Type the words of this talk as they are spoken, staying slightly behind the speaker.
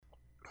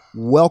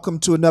Welcome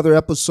to another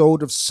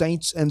episode of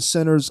Saints and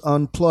Sinners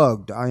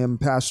Unplugged. I am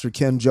Pastor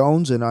Ken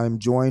Jones, and I am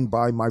joined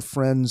by my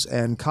friends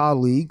and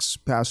colleagues,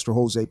 Pastor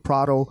Jose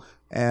Prado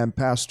and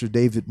Pastor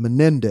David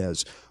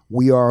Menendez.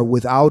 We are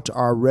without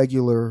our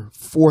regular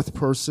fourth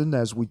person,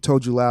 as we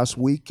told you last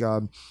week.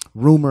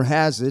 Rumor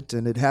has it,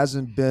 and it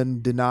hasn't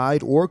been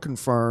denied or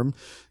confirmed,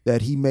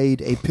 that he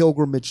made a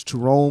pilgrimage to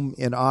Rome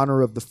in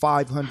honor of the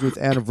 500th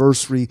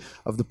anniversary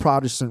of the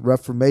Protestant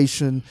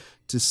Reformation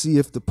to see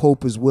if the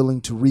Pope is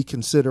willing to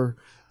reconsider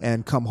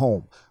and come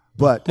home.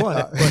 But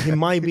he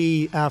might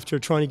be after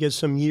trying to get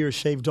some years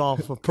shaved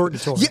off of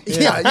purgatory.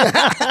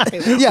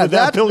 Yeah,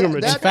 that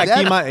pilgrimage. In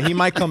fact, he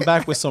might come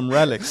back with some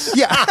relics.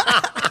 Yeah.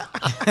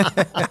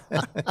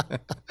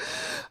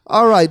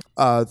 All right.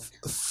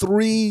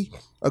 Three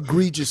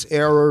egregious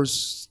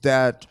errors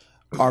that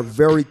are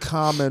very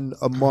common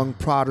among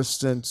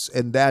Protestants,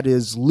 and that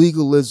is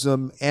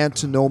legalism,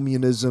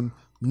 antinomianism,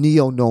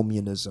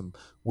 neonomianism.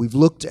 We've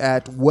looked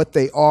at what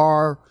they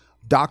are,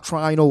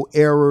 doctrinal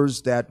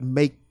errors that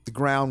make the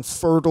ground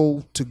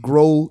fertile to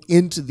grow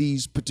into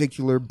these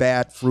particular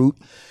bad fruit.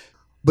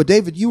 But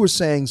David, you were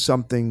saying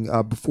something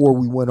before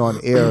we went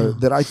on air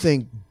that I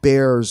think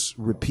bears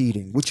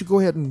repeating. Would you go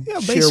ahead and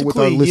share with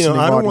our listening audience?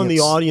 I don't want the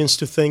audience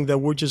to think that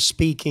we're just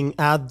speaking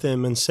at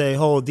them and say,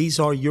 "Oh, these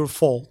are your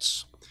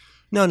faults."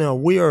 No,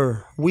 we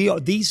are.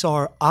 These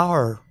are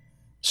our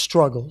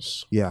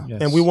struggles. Yeah,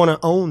 Yes. And we want to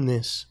own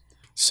this.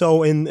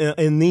 So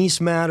in these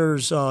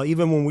matters,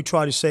 even when we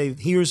try to say,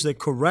 "Here's the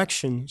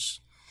corrections,"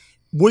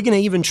 we're going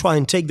to even try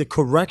and take the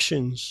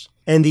corrections,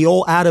 and the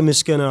old Adam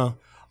is going to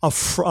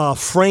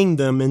frame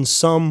them in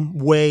some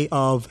way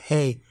of,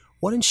 "Hey,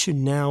 why don't you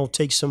now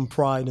take some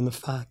pride in the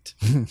fact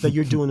that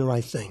you're doing the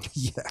right thing?"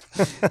 Yeah.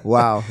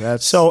 Wow.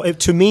 That's So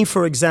to me,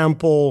 for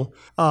example,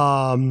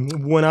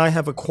 when I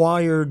have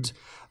acquired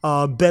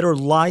better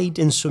light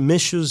in some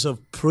issues of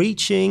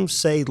preaching,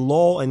 say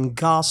law and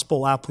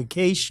gospel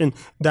application,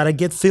 that I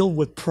get filled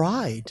with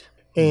pride.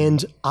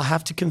 And I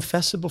have to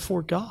confess it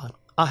before God.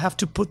 I have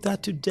to put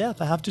that to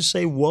death. I have to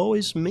say, "Woe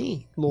is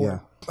me, Lord."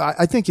 Yeah.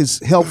 I think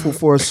it's helpful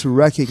for us to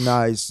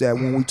recognize that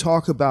when we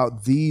talk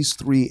about these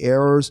three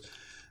errors,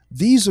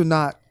 these are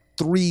not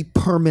three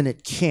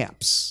permanent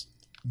camps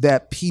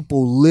that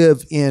people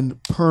live in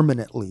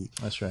permanently.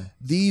 That's right.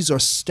 These are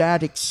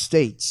static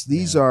states.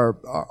 These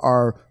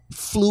are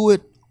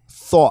fluid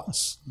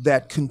thoughts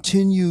that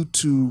continue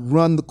to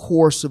run the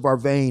course of our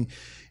vein.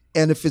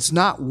 And if it's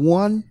not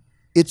one,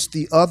 it's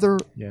the other,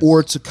 Yes.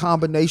 or it's a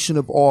combination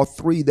of all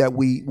three that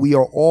we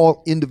are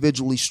all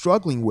individually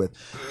struggling with.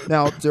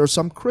 Now, there are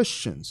some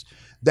Christians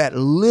that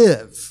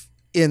live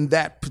in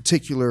that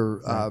particular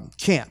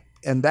camp,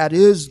 and that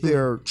is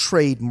their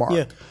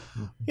trademark.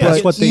 Yeah.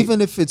 But even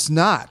if it's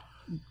not,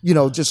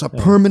 just a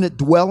permanent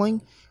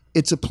dwelling,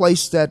 it's a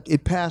place that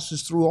it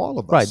passes through all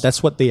of us. Right.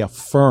 That's what they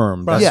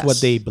affirm. That's Yes. what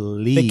they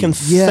believe. They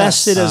confess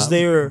Yes. it as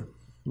their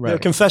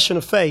confession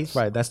of faith.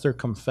 Right. That's their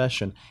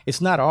confession.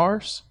 It's not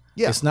ours.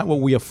 Yeah. It's not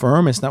what we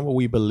affirm. It's not what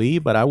we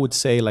believe. But I would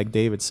say, like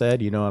David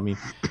said,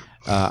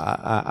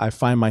 I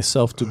find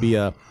myself to be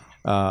a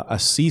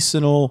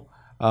seasonal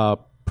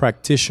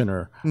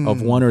practitioner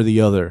of one or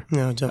the other.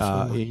 Yeah,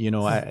 definitely.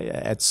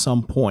 At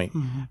some point.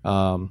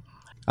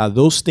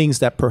 Those things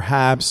that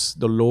perhaps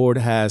the Lord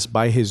has,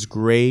 by His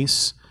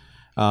grace,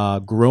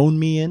 grown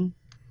me in,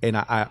 and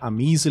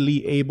I'm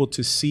easily able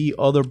to see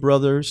other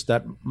brothers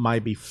that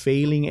might be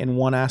failing in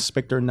one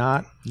aspect or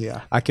not.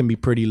 Yeah. I can be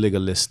pretty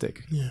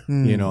legalistic.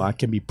 Yeah. I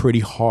can be pretty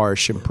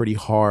harsh and pretty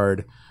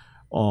hard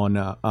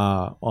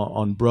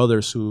on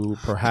brothers who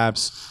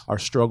perhaps are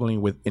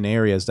struggling in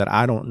areas that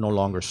I don't no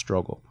longer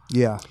struggle.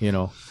 Yeah.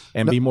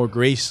 And be more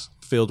grace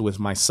filled with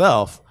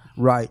myself.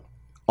 Right.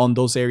 On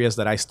those areas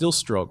that I still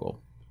struggle.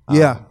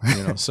 Yeah.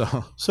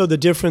 So the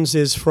difference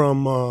is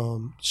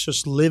from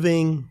just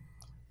living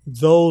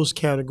those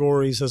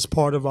categories as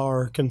part of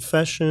our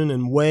confession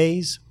and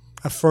ways,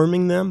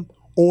 affirming them,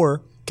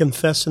 or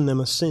confessing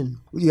them as sin.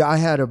 Yeah, I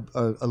had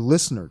a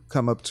listener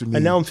come up to me.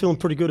 And now I'm feeling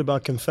pretty good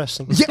about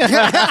confessing.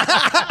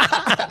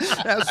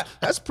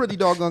 That's pretty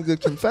doggone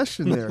good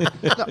confession there.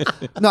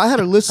 No, I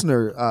had a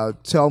listener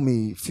tell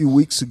me a few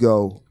weeks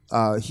ago,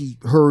 he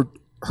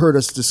heard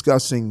us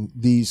discussing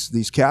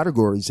these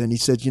categories, and he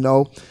said,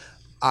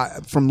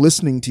 from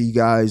listening to you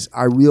guys,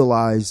 I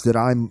realized that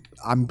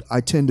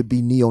I tend to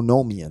be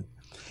neonomian,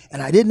 and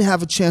I didn't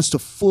have a chance to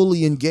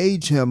fully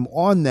engage him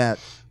on that,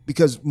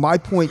 because my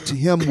point to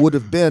him would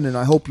have been, and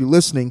I hope you're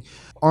listening,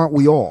 aren't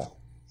we all?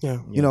 Yeah.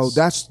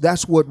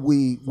 That's what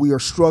we are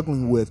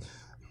struggling with,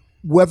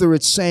 whether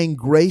it's saying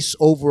grace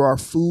over our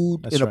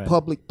food in a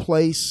public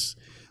place,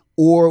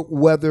 or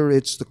whether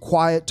it's the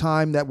quiet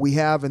time that we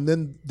have, and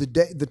then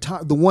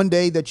the one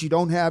day that you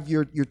don't have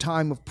your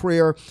time of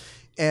prayer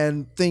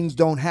and things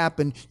don't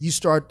happen, you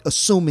start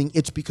assuming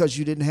it's because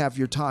you didn't have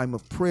your time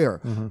of prayer.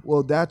 Mm-hmm.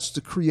 Well, that's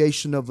the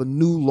creation of a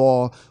new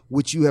law,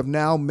 which you have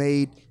now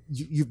made.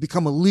 You've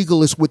become a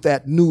legalist with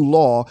that new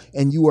law,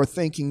 and you are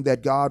thinking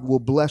that God will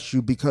bless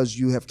you because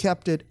you have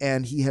kept it,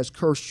 and He has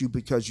cursed you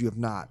because you have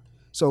not.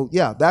 So,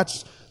 yeah,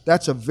 that's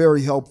a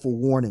very helpful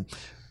warning.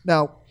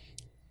 Now,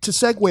 to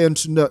segue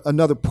into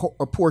another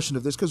portion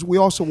of this, because we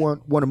also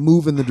want to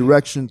move in the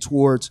direction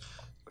towards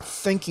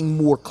thinking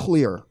more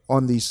clear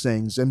on these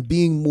things and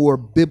being more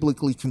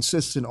biblically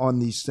consistent on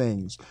these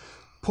things.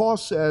 Paul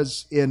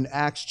says in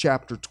Acts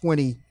chapter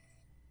 20,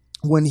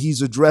 when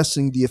he's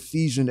addressing the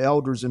Ephesian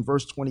elders in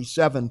verse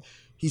 27,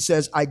 he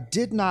says, I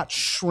did not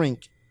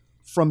shrink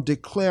from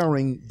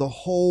declaring the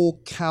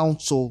whole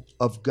counsel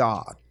of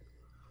God.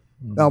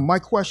 Now, my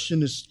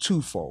question is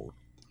twofold.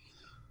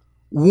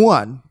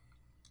 One,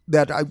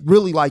 that I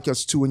really like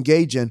us to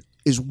engage in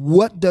is,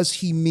 what does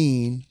he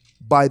mean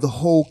by the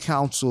whole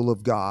counsel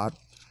of God?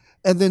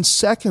 And then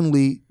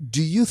secondly,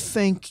 do you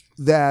think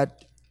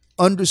that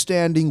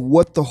understanding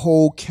what the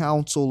whole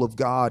counsel of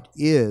God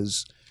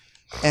is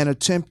and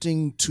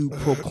attempting to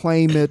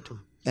proclaim it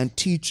and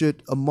teach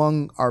it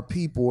among our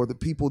people or the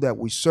people that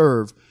we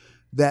serve,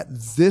 that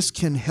this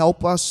can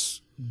help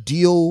us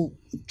deal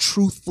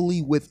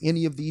truthfully with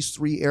any of these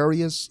three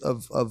areas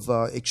of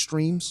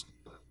extremes?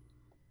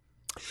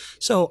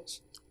 So,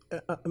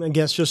 I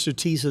guess just to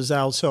tease us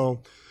out,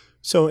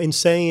 so in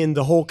saying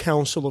the whole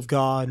counsel of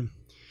God,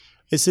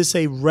 is this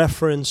a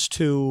reference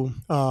to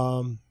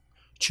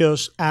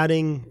just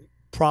adding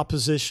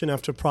proposition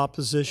after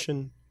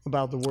proposition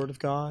about the Word of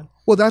God?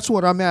 Well, that's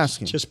what I'm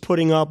asking. Just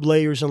putting up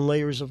layers and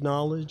layers of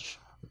knowledge?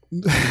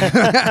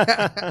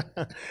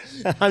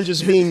 I'm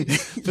just being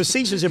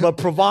facetious but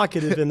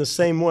provocative in the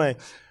same way.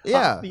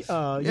 Yeah. You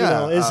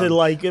know, is it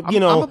like, you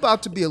know... I'm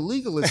about to be a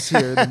legalist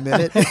here in a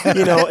minute.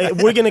 You know,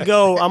 we're going to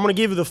go, I'm going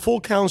to give you the full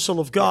counsel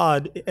of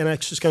God, and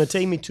it's just going to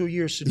take me 2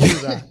 years to do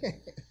that.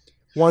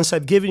 Once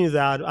I've given you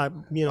that, I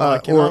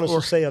can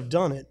honestly say I've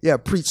done it. Yeah,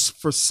 preach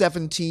for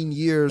 17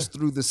 years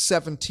through the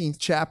 17th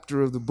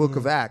chapter of the book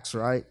of Acts,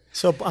 right?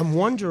 So I'm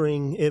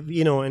wondering if,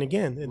 and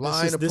again,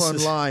 line upon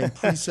line,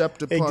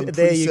 precept upon there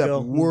precept, you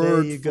go. word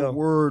there you go. for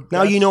word.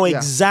 Now you know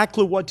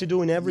exactly what to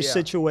do in every Yeah.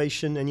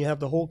 situation, and you have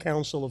the whole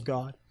counsel of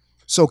God.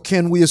 So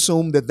can we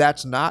assume that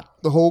that's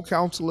not the whole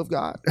counsel of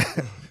God?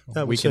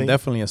 We can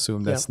definitely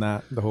assume that's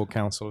not the whole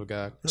counsel of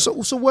God. So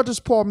what does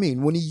Paul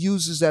mean when he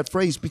uses that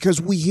phrase?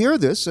 Because we hear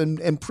this,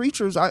 and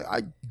preachers,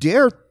 I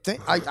doubt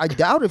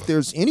if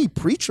there's any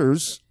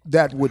preachers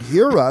that would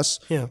hear us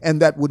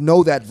and that would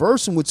know that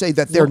verse and would say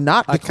that they're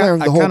not declaring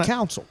the whole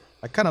counsel.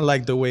 I kind of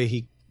like the way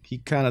he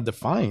kind of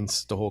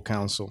defines the whole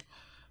counsel.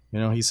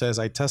 He says,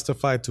 I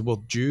testify to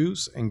both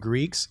Jews and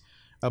Greeks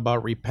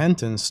about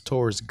repentance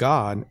towards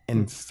God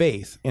and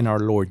faith in our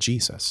Lord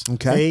Jesus.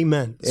 Okay.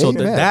 Amen. So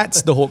Amen.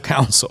 that's the whole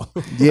counsel.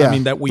 Yeah. I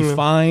mean, that we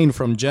find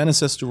from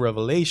Genesis to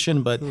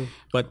Revelation, but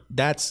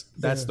that's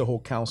the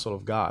whole counsel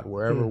of God.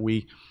 Wherever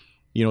we,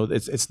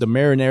 it's the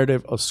mirror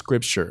narrative of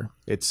Scripture.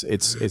 It's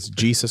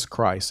Jesus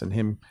Christ and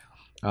Him,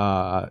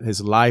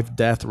 His life,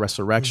 death,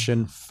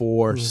 resurrection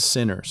for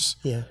sinners.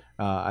 Yeah.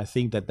 I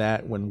think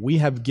that when we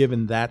have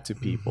given that to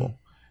people,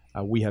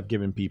 we have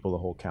given people the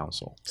whole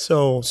counsel.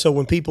 So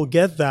when people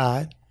get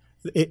that,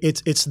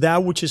 it's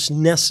that which is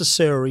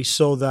necessary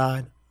so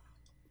that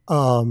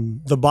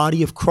the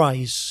body of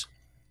Christ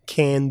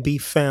can be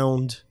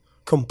found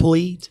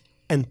complete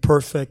and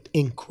perfect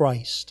in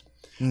Christ.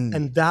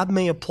 And that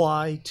may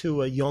apply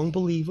to a young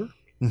believer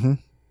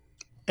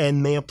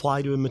and may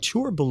apply to a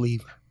mature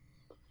believer.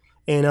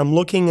 And I'm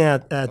looking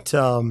at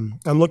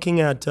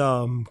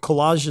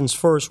Colossians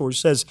first, where it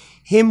says,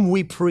 "Him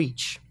we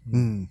preach."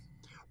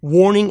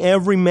 Warning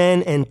every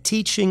man and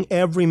teaching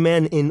every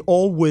man in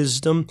all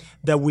wisdom,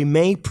 that we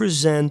may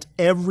present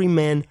every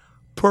man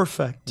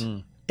perfect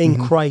in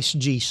Christ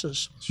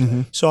Jesus.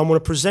 So I'm going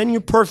to present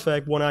you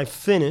perfect when I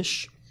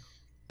finish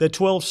the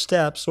 12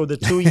 steps or the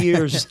 2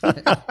 years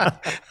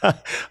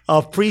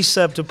of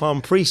precept upon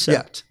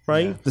precept,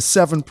 right? The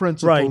 7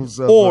 principles.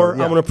 Right. Or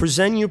I'm going to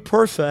present you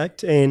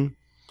perfect, and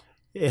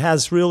it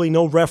has really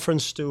no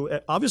reference to,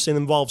 obviously it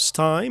involves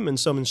time and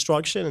some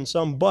instruction and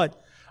some, but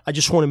I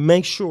just want to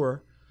make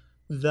sure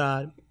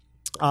that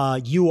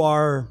you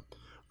are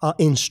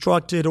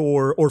instructed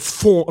or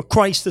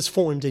Christ is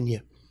formed in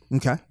you.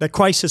 Okay. That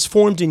Christ is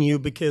formed in you,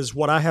 because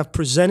what I have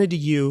presented to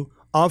you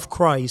of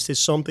Christ is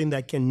something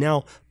that can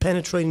now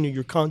penetrate into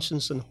your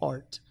conscience and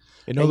heart.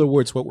 In other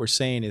words, what we're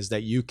saying is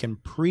that you can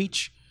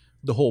preach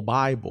the whole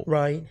Bible,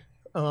 Right.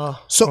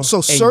 So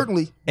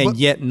certainly, and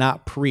yet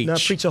not preach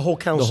the whole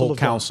counsel of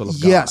God. of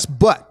God. yes,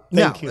 but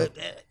Thank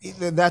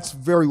now that's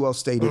very well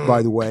stated,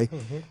 by the way.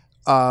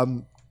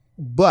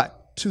 But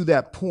to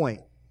that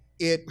point,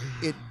 it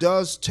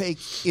does take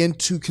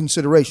into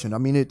consideration. I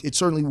mean, it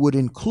certainly would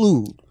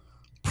include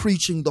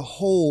preaching the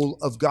whole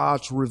of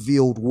God's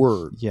revealed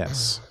word.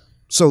 Yes.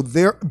 So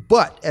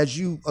but as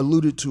you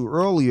alluded to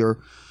earlier,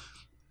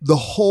 the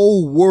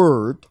whole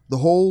word, the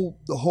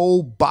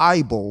whole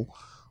Bible,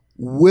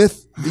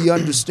 with the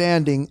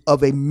understanding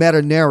of a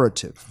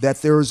meta-narrative,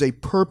 that there is a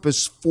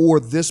purpose for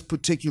this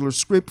particular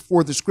script,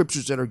 for the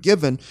scriptures that are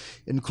given,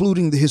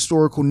 including the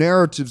historical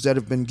narratives that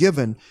have been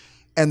given.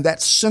 And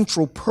that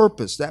central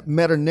purpose, that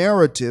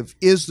meta-narrative,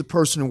 is the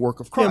person and work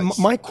of Christ.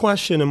 Yeah, my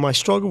question and my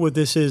struggle with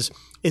this is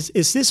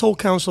this whole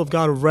counsel of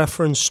God a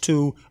reference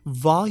to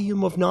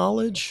volume of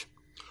knowledge,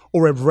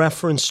 or a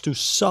reference to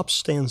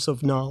substance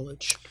of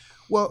knowledge.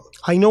 Well,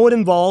 I know it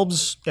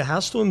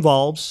has to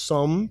involve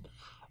some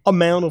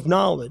amount of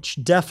knowledge,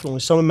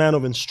 definitely some amount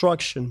of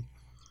instruction.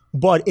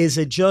 But is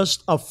it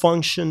just a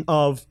function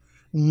of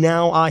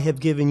now I have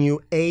given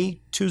you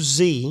A to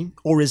Z,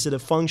 or is it a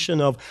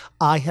function of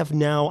I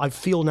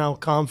feel now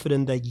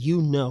confident that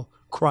you know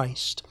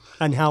Christ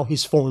and how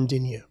he's formed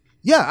in you?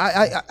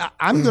 yeah,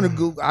 I'm going to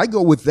go. I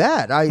go with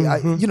that.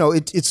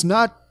 It's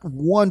not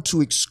one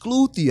to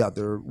exclude the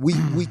other.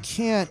 We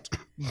can't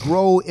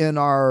grow in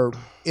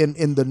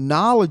the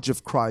knowledge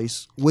of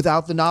Christ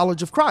without the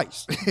knowledge of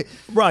Christ.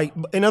 Right.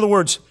 In other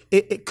words,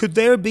 could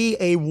there be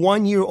a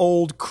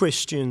 1-year-old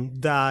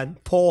Christian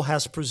that Paul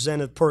has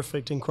presented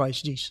perfect in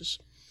Christ Jesus?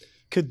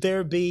 Could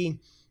there be,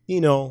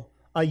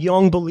 a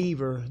young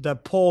believer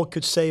that Paul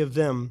could say of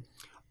them,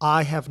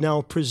 I have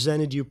now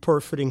presented you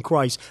perfect in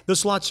Christ?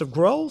 There's lots of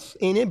growth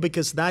in it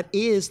because that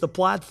is the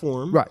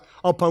platform Right.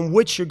 upon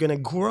which you're going to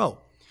grow.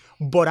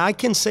 But I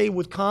can say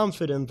with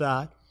confidence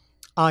that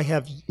I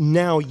have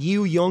now,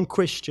 you young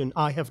Christian,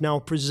 I have now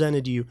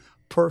presented you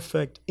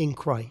perfect in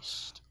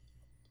Christ.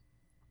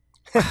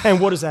 And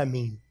what does that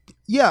mean?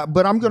 Yeah,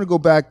 but I'm going to go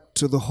back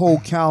to the whole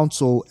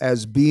counsel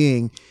as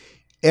being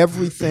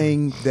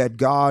everything that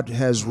God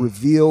has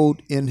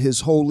revealed in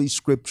his holy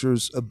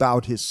scriptures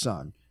about his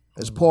son.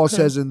 As Paul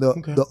says in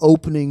the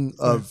opening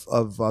of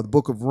the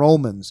book of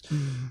Romans,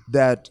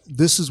 that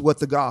this is what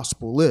the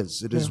gospel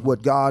is. It is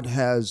what God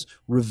has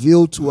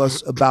revealed to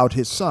us about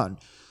his son.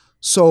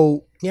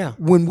 So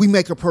when we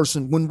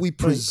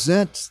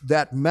present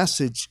that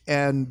message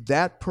and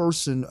that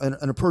person,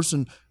 and a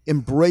person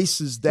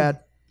embraces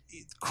that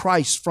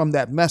Christ from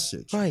that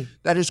message,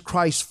 that is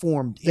Christ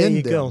formed in them.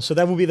 There you go. So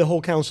that would be the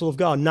whole counsel of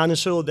God. Not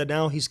necessarily that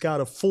now he's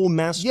got a full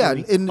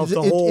mastery and of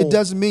the whole. It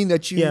doesn't mean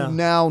that you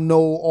now know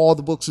all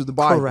the books of the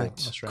Bible.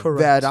 Correct. That's right.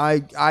 That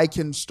I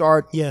can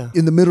start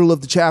in the middle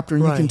of the chapter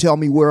and you can tell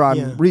me where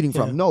I'm reading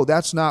from. No,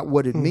 that's not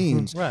what it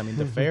means. Right. I mean,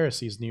 the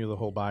Pharisees knew the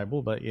whole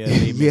Bible, but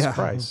they missed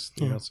Christ.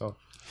 So.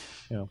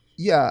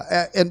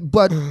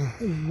 But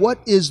what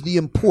is the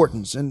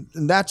importance? And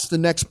that's the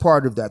next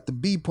part of that. The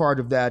B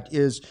part of that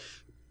is,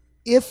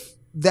 if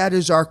that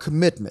is our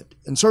commitment,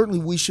 and certainly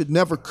we should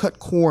never cut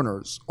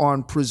corners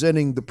on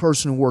presenting the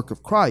person and work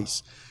of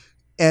Christ,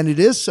 and it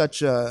is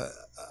such a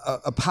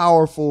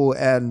powerful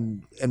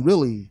and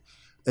really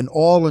an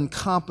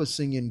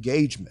all-encompassing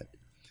engagement,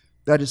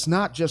 that it's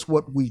not just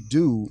what we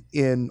do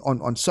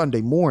on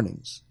Sunday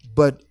mornings,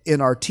 but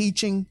in our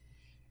teaching,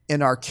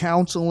 in our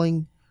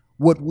counseling.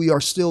 What we are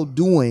still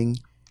doing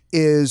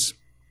is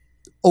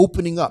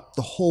opening up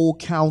the whole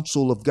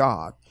counsel of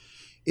God.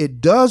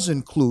 It does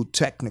include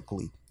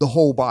technically the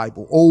whole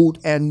Bible, Old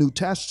and New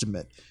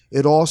Testament.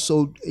 It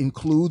also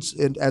includes,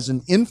 as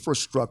an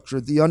infrastructure,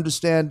 the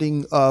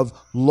understanding of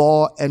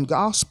law and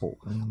gospel.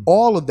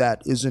 All of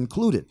that is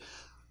included.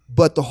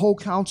 But the whole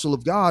counsel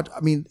of God,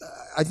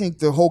 I think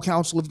the whole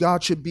counsel of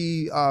God should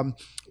be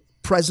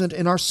present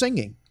in our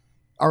singing.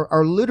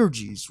 Our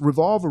liturgies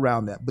revolve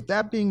around that. But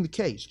that being the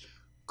case,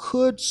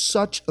 could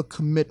such a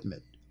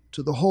commitment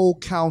to the whole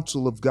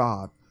counsel of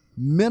God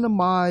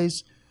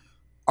minimize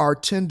our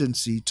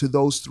tendency to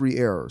those three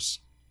errors?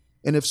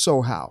 And if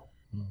so, how?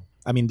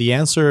 I mean, the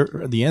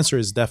answer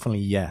is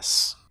definitely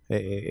yes.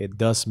 It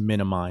does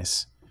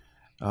minimize.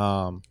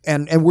 And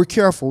we're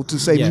careful to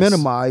say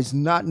minimize,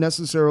 not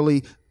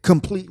necessarily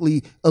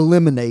completely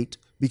eliminate,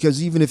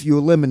 because even if you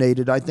eliminate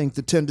it, I think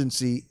the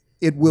tendency,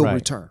 it will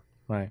return.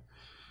 Right.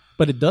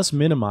 But it does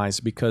minimize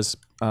because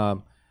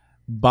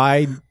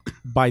by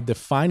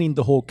defining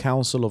the whole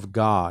counsel of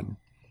God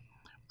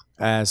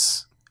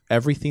as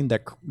everything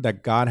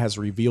that God has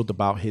revealed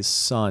about his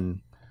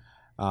son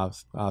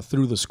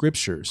through the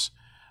scriptures,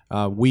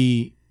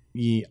 we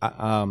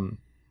are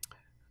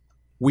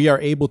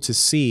able to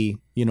see,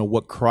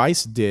 what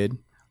Christ did,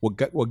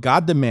 what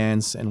God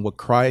demands, and what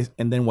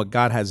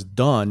God has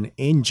done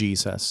in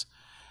Jesus,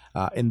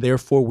 and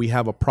therefore we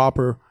have a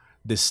proper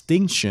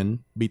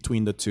distinction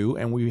between the two,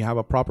 and we have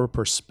a proper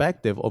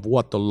perspective of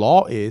what the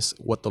law is,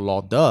 what the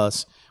law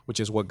does, which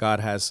is what God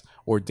has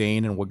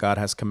ordained and what God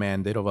has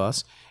commanded of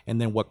us,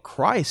 and then who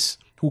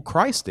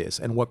Christ is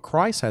and what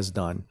Christ has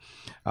done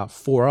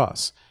for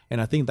us. And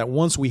I think that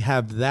once we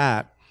have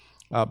that,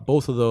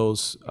 both of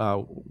those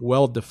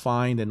well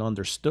defined and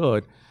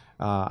understood,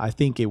 I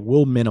think it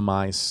will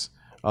minimize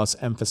us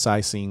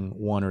emphasizing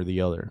one or the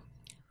other.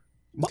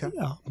 Okay.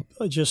 Yeah,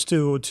 just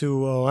to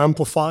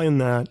amplify on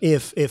that,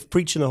 if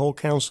preaching the whole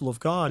counsel of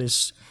God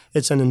it's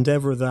an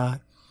endeavor that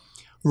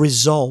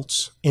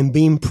results in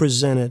being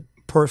presented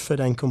perfect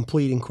and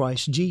complete in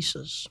Christ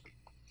Jesus.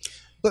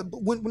 But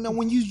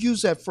when you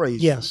use that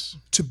phrase, yes,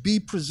 to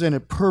be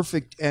presented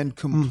perfect and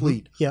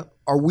complete,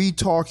 are we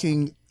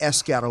talking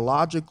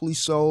eschatologically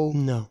so?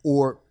 No.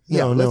 Or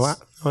no,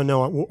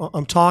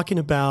 I'm talking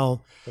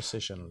about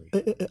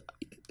positionally.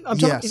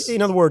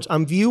 In other words,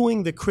 I'm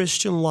viewing the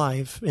Christian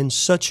life in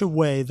such a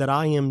way that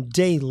I am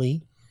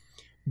daily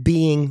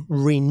being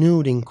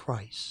renewed in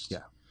Christ.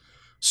 Yeah.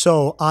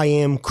 So I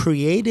am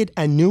created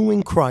anew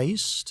in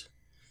Christ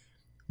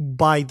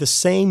by the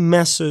same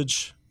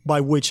message by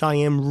which I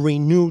am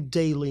renewed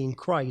daily in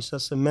Christ.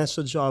 That's the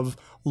message of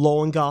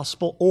law and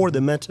gospel, or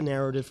the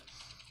meta-narrative,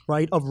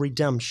 right, of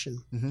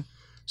redemption.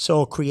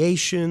 So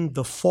creation,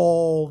 the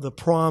fall, the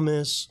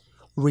promise,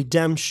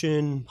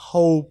 redemption,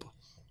 hope,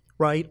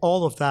 right,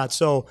 all of that.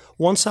 So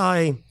once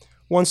I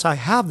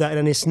have that,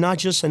 and it's not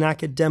just an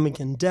academic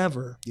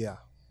endeavor, Yeah.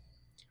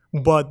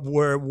 but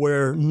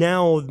where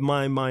now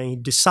my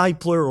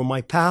discipler or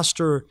my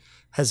pastor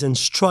has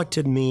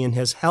instructed me and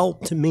has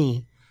helped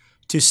me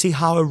to see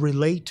how I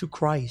relate to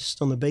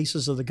Christ on the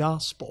basis of the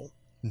gospel.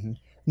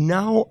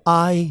 Now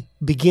I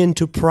begin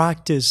to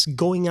practice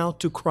going out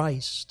to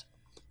Christ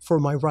for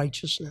my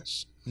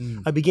righteousness.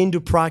 I begin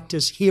to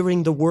practice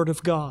hearing the word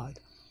of God,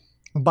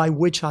 by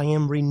which I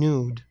am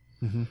renewed.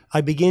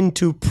 I begin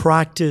to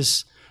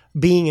practice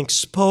being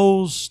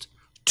exposed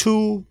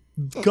to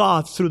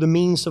God through the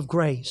means of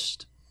grace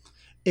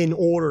in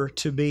order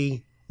to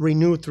be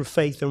renewed through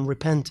faith and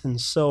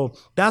repentance. So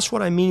that's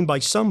what I mean by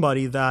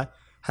somebody that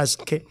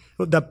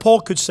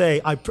Paul could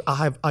say,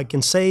 I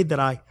can say that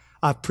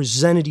I've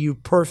presented you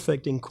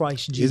perfect in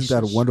Christ Jesus.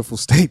 Isn't that a wonderful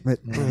statement?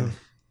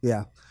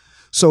 Yeah.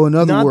 So in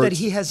other Not words, that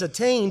he has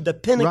attained the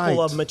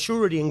pinnacle of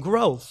maturity and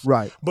growth,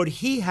 right? But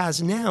he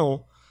has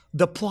now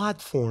the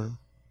platform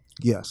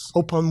Yes.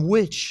 upon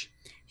which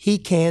he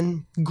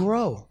can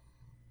grow.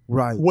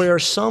 Right. Where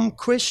some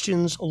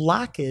Christians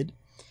lack it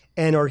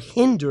and are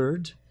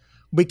hindered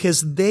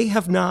because they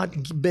have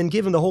not been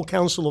given the whole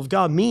counsel of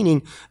God,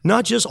 meaning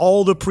not just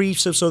all the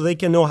precepts so they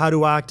can know how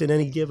to act in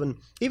any given,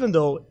 even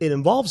though it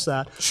involves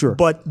that, Sure.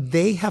 but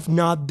they have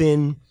not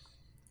been,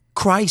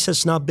 Christ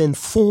has not been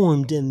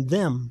formed in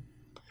them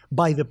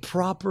by the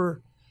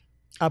proper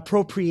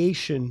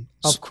appropriation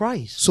of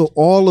Christ. So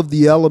all of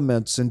the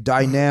elements and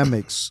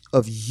dynamics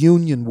of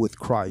union with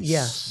Christ.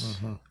 Yes.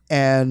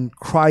 And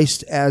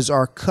Christ as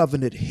our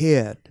covenant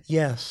head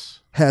Yes.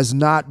 has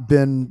not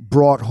been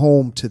brought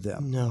home to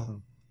them.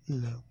 No.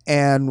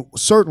 And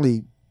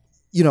certainly,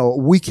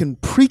 we can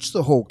preach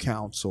the whole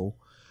counsel.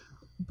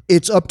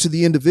 It's up to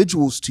the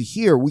individuals to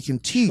hear. We can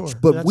teach, Sure.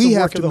 but That's we the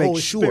have work to of the make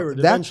Holy sure Spirit,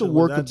 that's the eventually.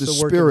 work of That's the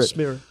the work of the Spirit.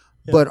 Spirit.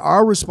 Yeah. But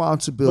our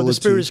responsibility But the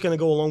Spirit is going to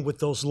go along with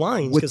those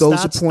lines. with 'cause those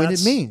that's-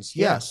 appointed means.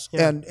 yeah, Yes.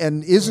 yeah.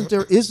 And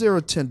is there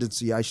a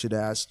tendency, I should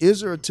ask,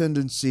 is there a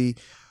tendency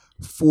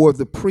for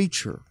the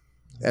preacher,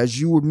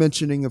 as you were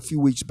mentioning a few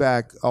weeks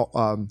back,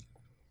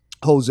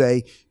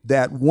 Jose,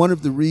 that one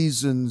of the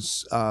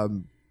reasons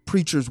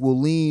preachers will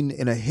lean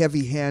in a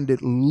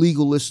heavy-handed,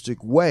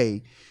 legalistic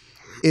way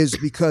is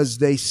because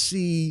they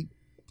see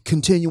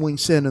continuing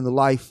sin in the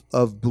life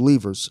of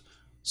believers.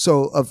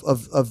 So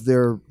of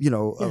their,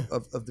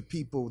 of the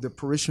people, their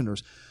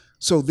parishioners.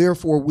 So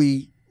therefore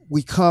we're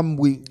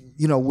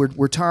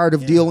tired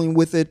of dealing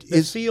with it.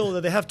 They feel that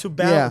they have to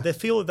balance. They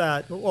feel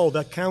that,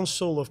 the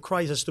counsel of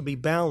Christ has to be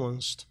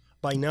balanced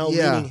by now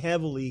leaning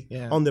heavily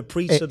on the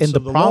precepts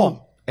of the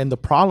law. And the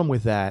problem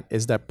with that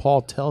is that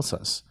Paul tells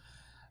us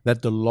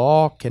that the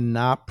law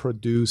cannot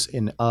produce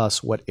in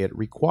us what it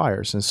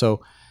requires. And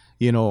so,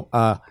 it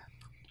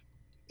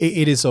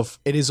is of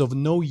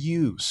no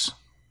use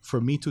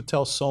for me to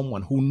tell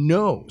someone who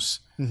knows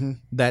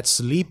that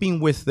sleeping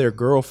with their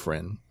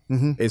girlfriend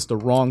is the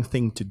wrong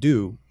thing to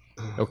do,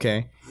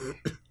 okay?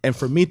 And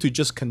for me to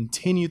just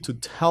continue to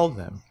tell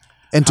them.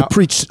 And to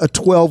preach a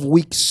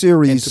 12-week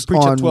series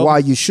on why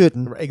you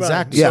shouldn't.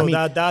 Exactly. Right.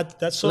 Yeah. So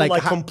that's sort of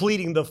like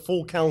completing the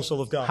full counsel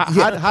of God.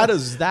 How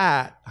does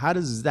that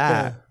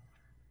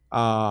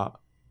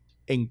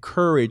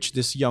encourage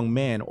this young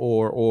man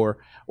or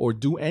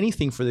do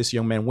anything for this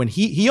young man when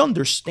he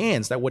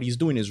understands that what he's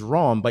doing is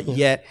wrong, but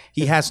yet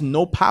he has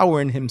no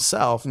power in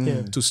himself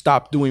to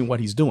stop doing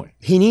what he's doing?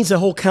 He needs the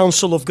whole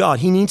counsel of God.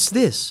 He needs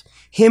this.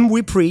 Him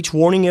we preach,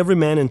 warning every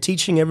man and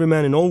teaching every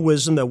man in all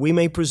wisdom, that we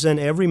may present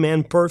every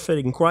man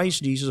perfect in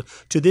Christ Jesus.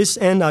 To this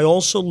end I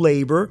also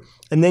labor.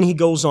 And then he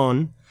goes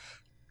on,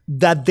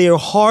 that their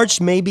hearts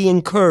may be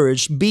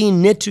encouraged,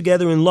 being knit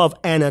together in love,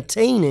 and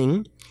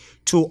attaining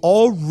to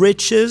all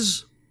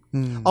riches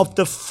of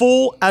the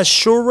full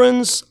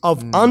assurance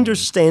of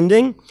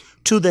understanding,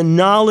 to the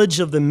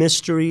knowledge of the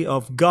mystery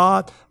of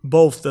God,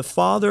 both the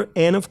Father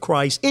and of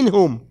Christ, in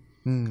whom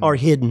are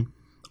hidden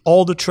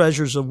all the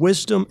treasures of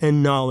wisdom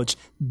and knowledge.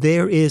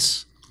 There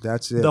is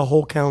the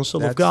whole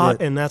counsel of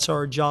God, and that's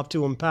our job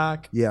to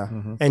unpack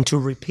and to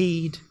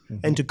repeat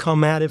and to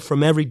come at it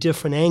from every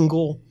different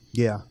angle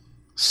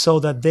so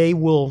that they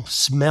will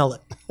smell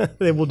it.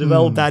 They will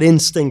develop that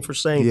instinct for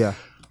saying,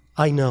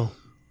 I know.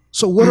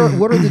 So what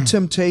are the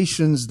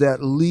temptations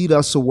that lead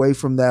us away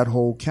from that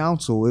whole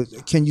counsel?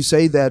 Can you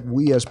say that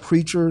we as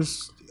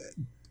preachers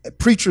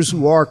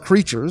who are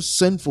creatures,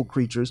 sinful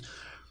creatures,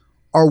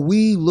 are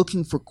we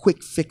looking for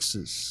quick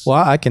fixes?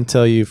 Well, I can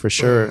tell you for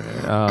sure.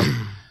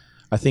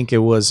 I think it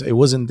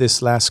wasn't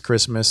this last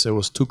Christmas. It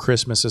was 2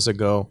 Christmases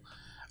ago.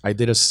 I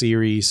did a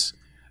series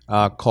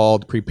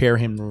called Prepare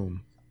Him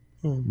Room.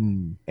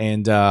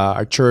 And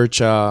our church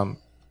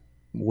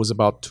was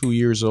about 2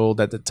 years old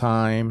at the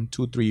time,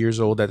 2-3 years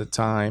old at the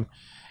time.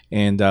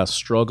 and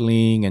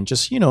struggling, and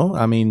just,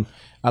 I mean,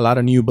 a lot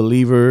of new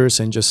believers,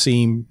 and just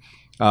seeing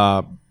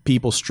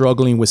people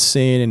struggling with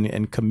sin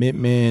and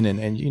commitment,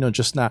 and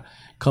just not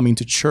coming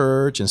to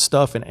church and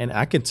stuff. And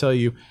I can tell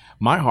you,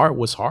 my heart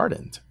was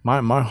hardened.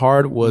 My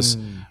heart was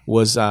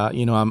I'm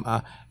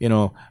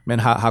man,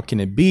 how can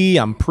it be?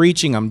 I'm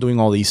preaching, I'm doing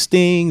all these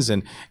things,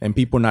 and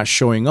people not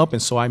showing up.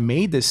 And so I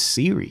made this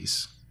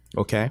series,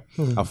 okay,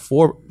 a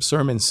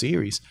 4-sermon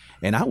series,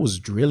 and I was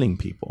drilling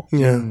people.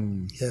 Yeah.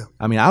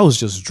 I mean, I was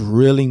just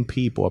drilling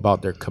people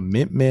about their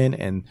commitment,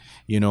 and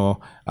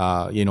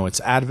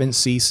it's Advent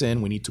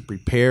season. We need to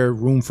prepare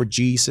room for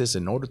Jesus.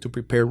 In order to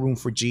prepare room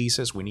for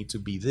Jesus, we need to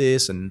be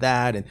this and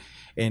that,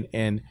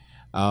 and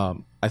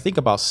I think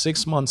about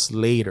 6 months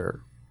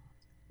later,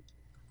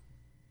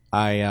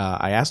 I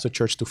asked the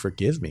church to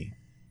forgive me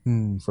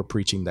for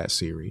preaching that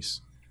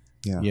series.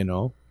 Yeah.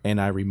 And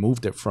I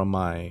removed it from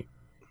my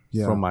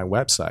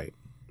website.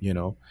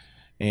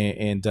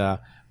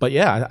 But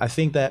yeah, I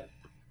think that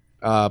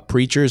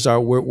preachers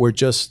we're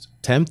just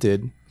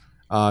tempted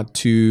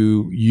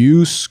to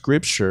use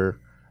scripture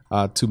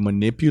to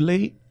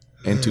manipulate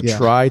and to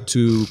try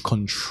to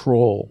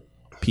control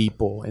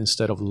people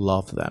instead of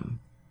love them.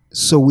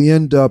 So we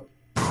end up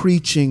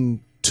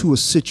preaching to a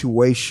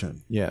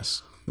situation.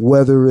 Yes.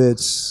 Whether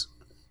it's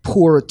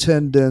poor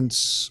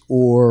attendance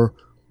or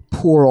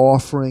poor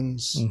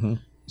offerings. Mm-hmm.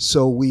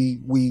 So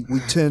we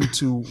tend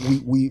to,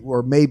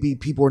 or maybe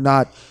people are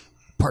not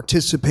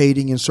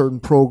participating in certain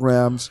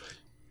programs,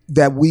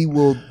 that we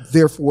will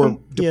therefore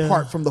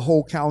depart from the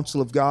whole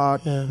counsel of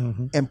God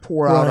and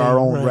pour out our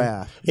own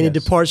wrath. And it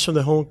departs from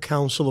the whole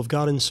counsel of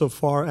God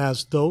insofar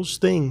as those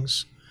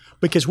things,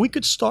 because we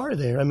could start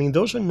there. I mean,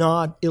 those are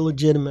not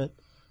illegitimate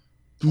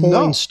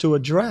points to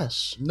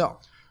address. No.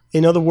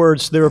 In other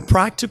words, there are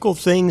practical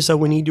things that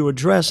we need to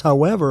address.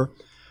 However,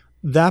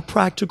 that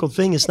practical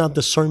thing is not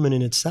the sermon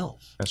in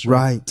itself. That's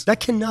right. That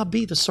cannot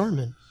be the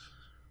sermon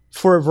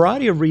for a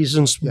variety of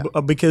reasons,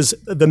 because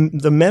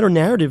the meta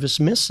narrative is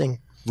missing.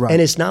 Right.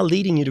 And it's not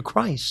leading you to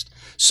Christ.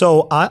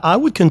 So I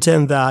would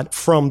contend that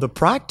from the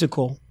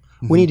practical,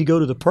 we need to go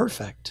to the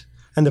perfect.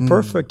 And the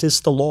perfect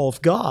is the law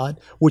of God,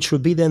 which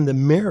would be then the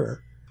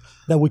mirror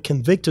that would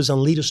convict us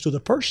and lead us to the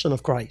person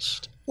of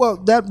Christ. Well,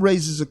 that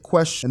raises a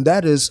question, and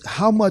that is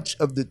how much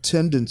of the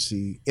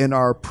tendency in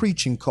our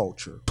preaching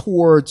culture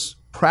towards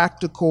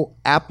practical,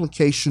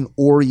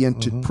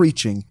 application-oriented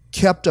preaching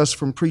kept us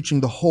from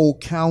preaching the whole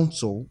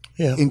counsel,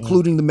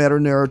 including the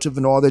meta-narrative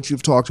and all that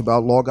you've talked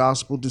about, law,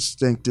 gospel,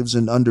 distinctives,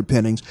 and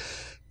underpinnings,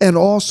 and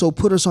also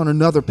put us on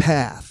another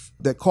path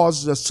that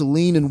causes us to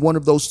lean in one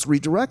of those three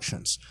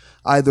directions,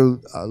 either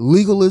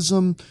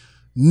legalism,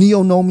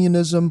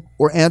 neo-nomianism,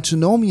 or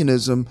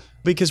antinomianism.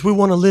 Because we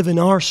want to live in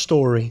our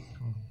story.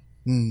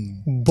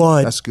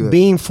 But That's good.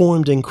 Being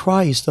formed in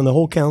Christ and the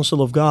whole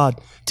counsel of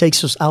God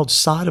takes us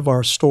outside of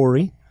our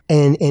story,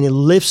 and it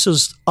lifts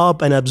us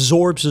up and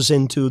absorbs us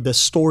into the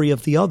story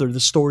of the other, the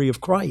story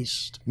of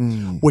Christ,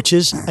 which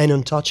is an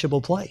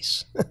untouchable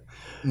place.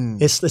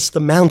 It's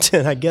the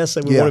mountain, I guess,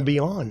 that we want to be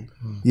on.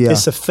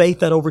 It's the faith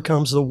that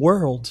overcomes the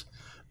world,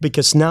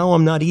 because now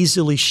I'm not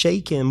easily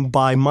shaken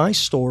by my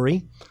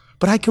story,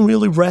 but I can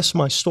really rest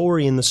my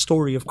story in the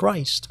story of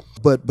Christ.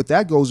 But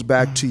that goes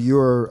back to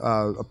your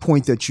a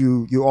point that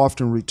you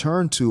often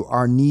return to,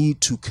 our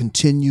need to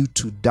continue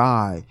to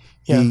die,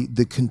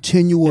 the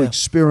continual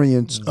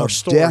experience of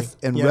death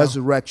and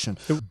resurrection.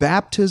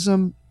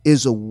 Baptism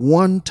is a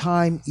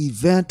one-time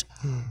event,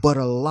 but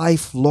a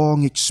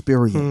lifelong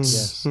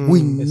experience.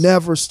 We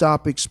never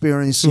stop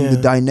experiencing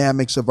the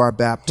dynamics of our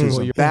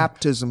baptism.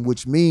 Baptism,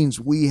 which means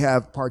we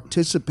have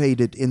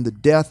participated in the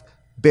death,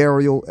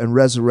 burial, and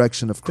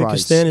resurrection of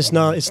Christ. Because then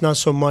it's not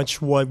so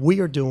much what we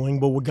are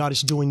doing, but what God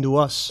is doing to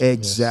us.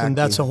 Exactly. And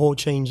that's a whole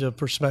change of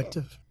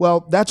perspective.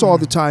 Well, that's all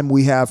the time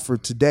we have for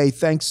today.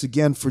 Thanks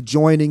again for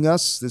joining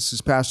us. This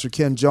is Pastor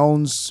Ken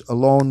Jones,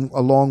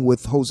 along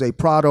with Jose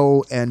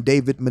Prado and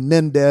David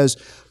Menendez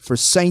for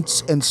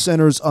Saints and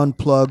Sinners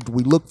Unplugged.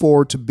 We look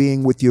forward to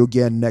being with you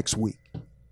again next week.